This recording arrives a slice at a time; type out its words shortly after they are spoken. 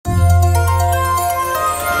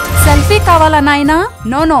Selfie కావాలా నాయనా?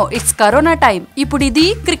 No it's corona time. ఇప్పుడు ఇది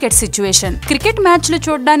క్రికెట్ సిచ్యువేషన్. క్రికెట్ మ్యాచ్లు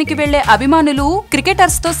చూడడానికి వెళ్లే అభిమానులు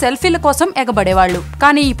క్రికెటర్స్ తో సెల్ఫీల కోసం ఎగబడేవాళ్లు.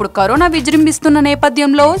 కానీ ఇప్పుడు కరోనా విజృంభిస్తున్న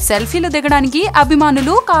నేపథ్యంలో సెల్ఫీలు దిగడానికి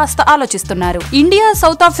అభిమానులు కాస్త ఆలోచిస్తున్నారు. ఇండియా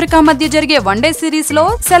సౌత్ ఆఫ్రికా మధ్య జరిగే వన్డే సిరీస్ లో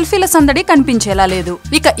సెల్ఫీల సందడి కనిపించేలా లేదు.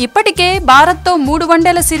 ఇక ఇప్పటికే భారత్ తో 3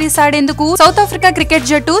 వన్డేల సిరీస్ ఆడేందుకు సౌత్ ఆఫ్రికా క్రికెట్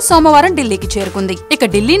జట్టు సోమవారం ఢిల్లీకి చేరుకుంది.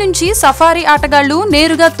 ఇక ఢిల్లీ నుంచి సఫారీ ఆటగాళ్లు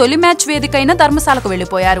నేరుగా తొలి మ్యాచ్ వేదికైన ధర్మశాలకు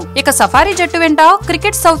వెళ్లిపోయారు. ఇక సఫారీ జట్టు వెంట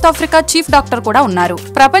cricket south Africa chief doctor కూడా ఉన్నారు.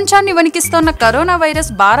 ప్రపంచాన్ని వణికిస్తోన్న కరోనా వైరస్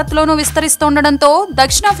భారత్ లోనూ విస్తరిస్తుండటంతో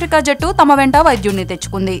దక్షిణాఫ్రికా జట్టు తమ వెంట వైద్యుడిని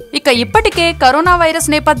తెచ్చుకుంది. ఇక ఇప్పటికే కరోనా వైరస్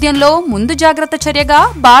నేపథ్యంలో ముందు జాగ్రత్త చర్యగా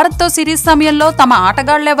భారత్ తో సిరీస్ సమయంలో తమ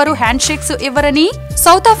ఆటగాళ్లెవరూ hand shakes ఇవ్వరని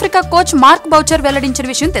south Africa coach mark Boucher వెల్లడించిన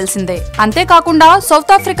విషయం తెలిసిందే. అంతేకాకుండా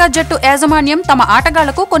సౌత్ ఆఫ్రికా జట్టు యాజమాన్యం తమ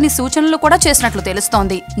ఆటగాళ్లకు కొన్ని సూచనలు కూడా చేసినట్లు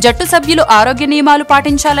తెలుస్తోంది. జట్టు సభ్యులు ఆరోగ్య నియమాలు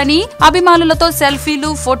పాటించాలని, అభిమానులతో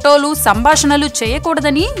సెల్ఫీలు, ఫోటోలు, సంభాషణలు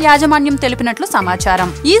చేయకూడదని యాజమాన్యం తెలిపినట్లు సమాచారం.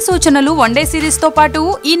 ఈ సూచనలు వన్డే సిరీస్ తో పాటు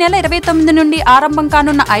ఈ నెల 29 నుండి ఆరంభం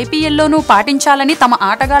కానున్న ఐపీఎల్ లోనూ పాటించాలని తమ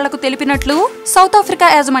ఆటగాళ్లకు తెలిపినట్లు సౌత్ ఆఫ్రికా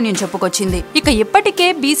యాజమాన్యం చెప్పుకొచ్చింది. ఇక ఇప్పటికే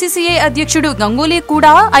బీసీసీఐ అధ్యక్షుడు గంగూలీ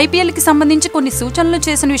కూడా ఐపీఎల్ కి సంబంధించి కొన్ని సూచనలు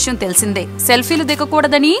చేసిన విషయం తెలిసిందే. సెల్ఫీలు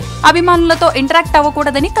దిగకూడదని, అభిమానులతో ఇంటరాక్ట్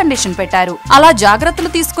అవ్వకూడదని కండిషన్ పెట్టారు. అలా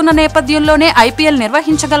జాగ్రత్తలు తీసుకున్న నేపథ్యంలోనే ఐపీఎల్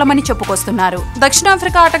నిర్వహించగలమని చెప్పుకొస్తున్నారు.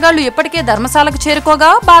 దక్షిణాఫ్రికా ఆటగాళ్లు ఇప్పటికే ధర్మశాలకు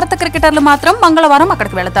చేరుకోగా భారత క్రికెటర్లు మాత్రం మంగళవారం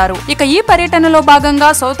అక్కడికి వెళతారు. ఇక ఈ పర్యటనలో భాగంగా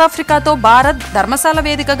సౌత్ ఆఫ్రికాతో భారత్ ధర్మశాల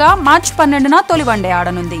వేదికగా మార్చి 12న తొలి వన్డే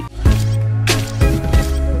ఆడనుంది.